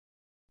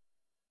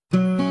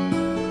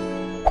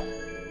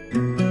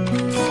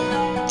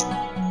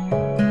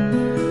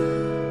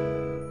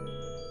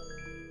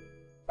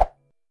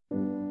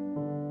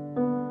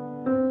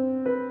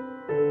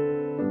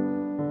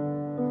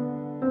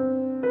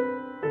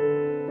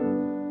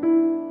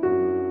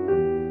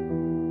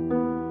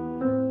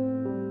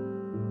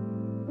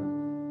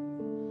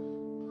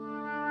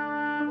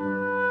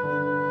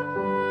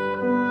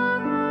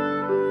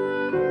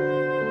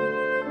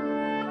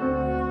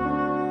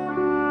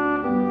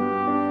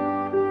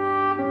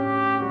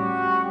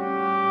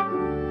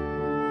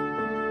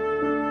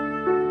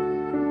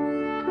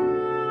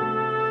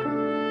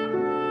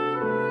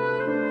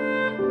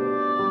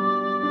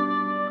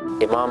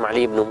Imam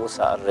Ali ibn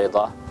Musa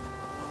al-Rida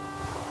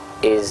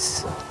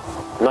is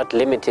not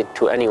limited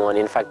to anyone.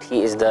 In fact,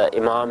 he is the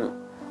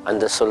Imam and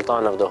the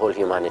Sultan of the whole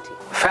humanity.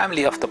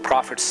 Family of the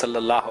Prophet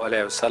sallallahu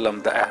alaihi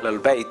wasallam, the Ahlul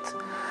Bayt,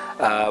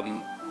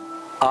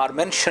 are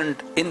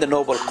mentioned in the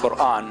Noble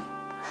Quran,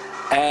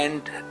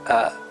 and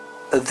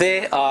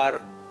they are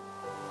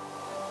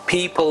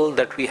people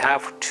that we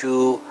have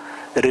to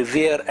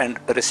revere and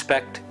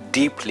respect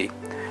deeply.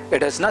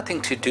 It has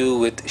nothing to do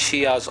with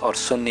Shias or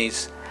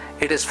Sunnis.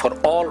 It is for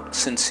all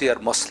sincere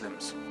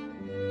Muslims.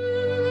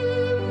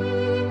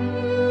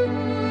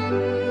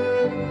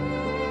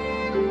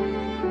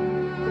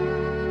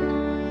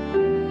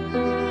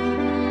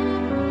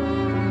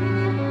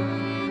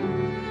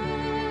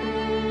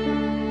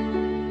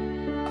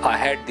 I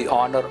had the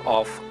honor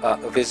of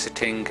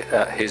visiting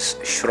his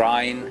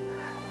shrine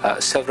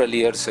several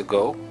years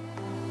ago,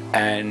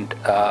 and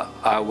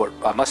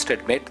I must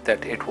admit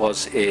that it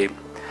was a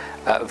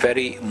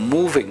very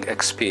moving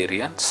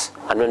experience.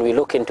 And when we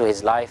look into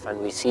his life and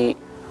we see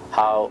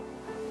how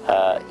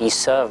he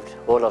served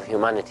all of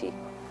humanity,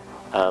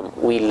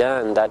 we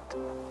learn that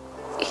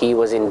he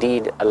was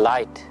indeed a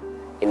light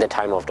in the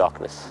time of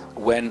darkness.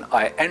 When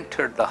I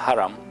entered the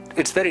Haram,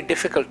 it's very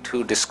difficult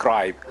to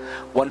describe.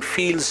 One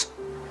feels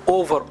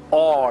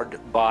overawed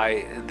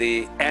by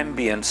the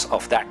ambience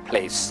of that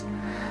place.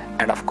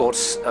 And of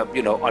course,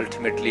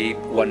 ultimately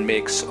one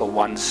makes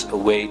one's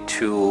way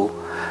to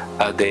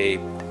the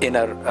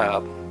inner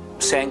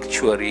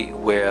sanctuary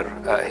where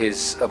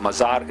his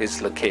mazar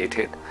is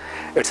located.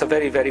 It's a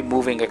very, very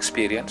moving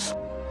experience.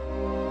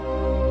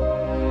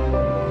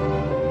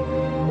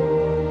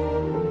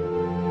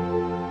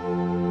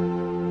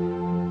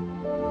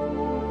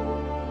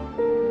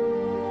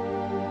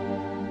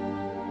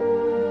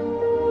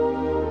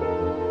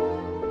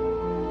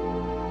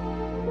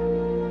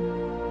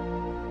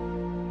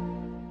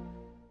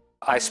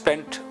 I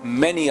spent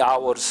many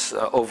hours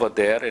over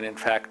there, and in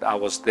fact I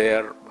was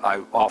there.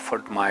 I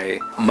offered my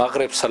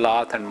Maghrib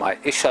Salat and my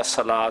Isha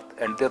Salat,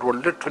 and there were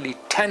literally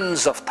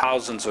tens of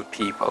thousands of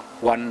people.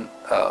 One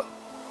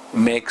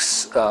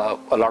makes a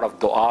lot of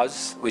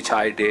du'as, which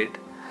I did,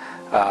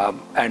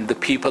 and the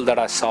people that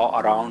I saw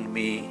around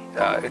me,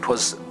 it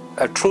was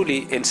a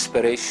truly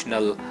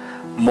inspirational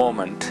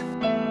moment.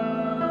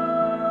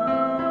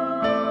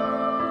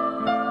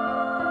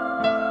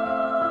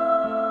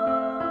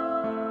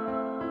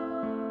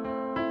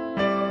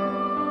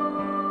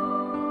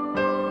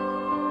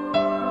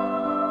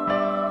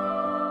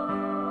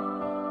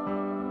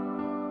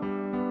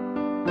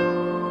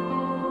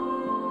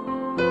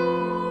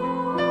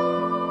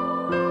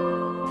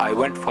 I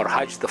went for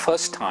Hajj the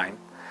first time,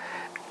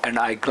 and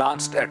I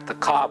glanced at the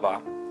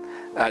Kaaba.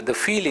 The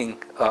feeling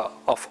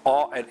of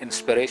awe and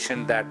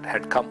inspiration that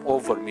had come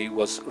over me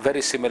was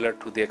very similar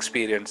to the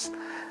experience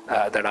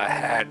that I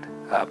had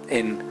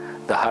in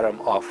the Haram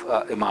of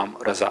Imam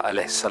Raza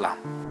alayhi salam.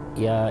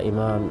 Ya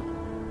Imam,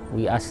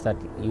 we ask that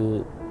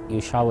you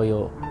shower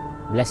your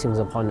blessings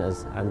upon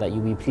us, and that you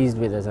be pleased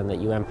with us, and that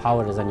you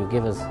empower us, and you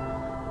give us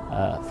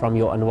from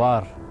your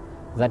anwar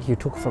that you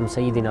took from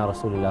Sayyidina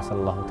Rasulullah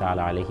sallallahu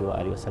ta'ala alayhi wa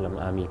alihi wa sallam.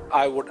 Ameen.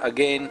 I would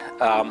again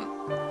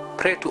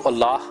pray to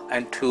Allah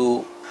and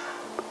to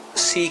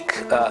seek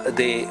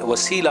the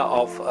wasila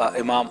of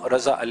Imam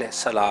Raza alayhi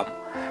salam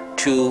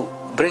to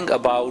bring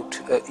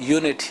about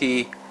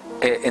unity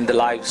in the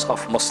lives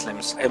of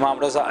Muslims. Imam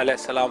Raza alayhi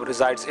salam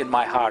resides in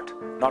my heart,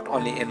 not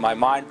only in my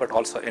mind but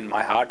also in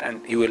my heart,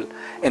 and he will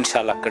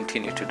inshallah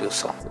continue to do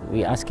so.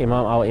 We ask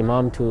our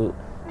Imam to,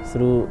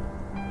 through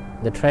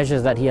the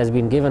treasures that he has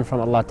been given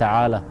from Allah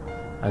Ta'ala,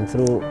 and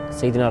through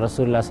Sayyidina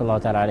Rasulullah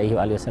sallallahu alayhi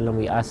wa sallam,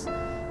 we ask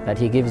that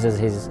he gives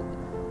us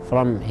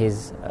from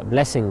his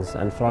blessings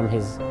and from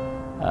his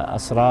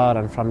asrar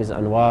and from his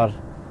anwar,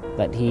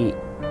 that he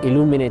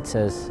illuminates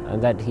us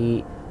and that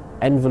he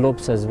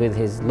envelopes us with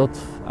his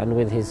lutf and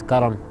with his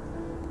karam,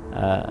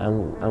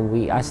 and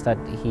we ask that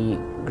he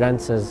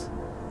grants us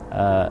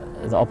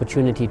the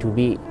opportunity to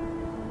be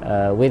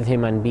with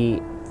him and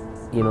be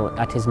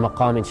at his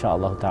maqam,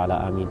 inshaAllah ta'ala.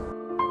 Ameen.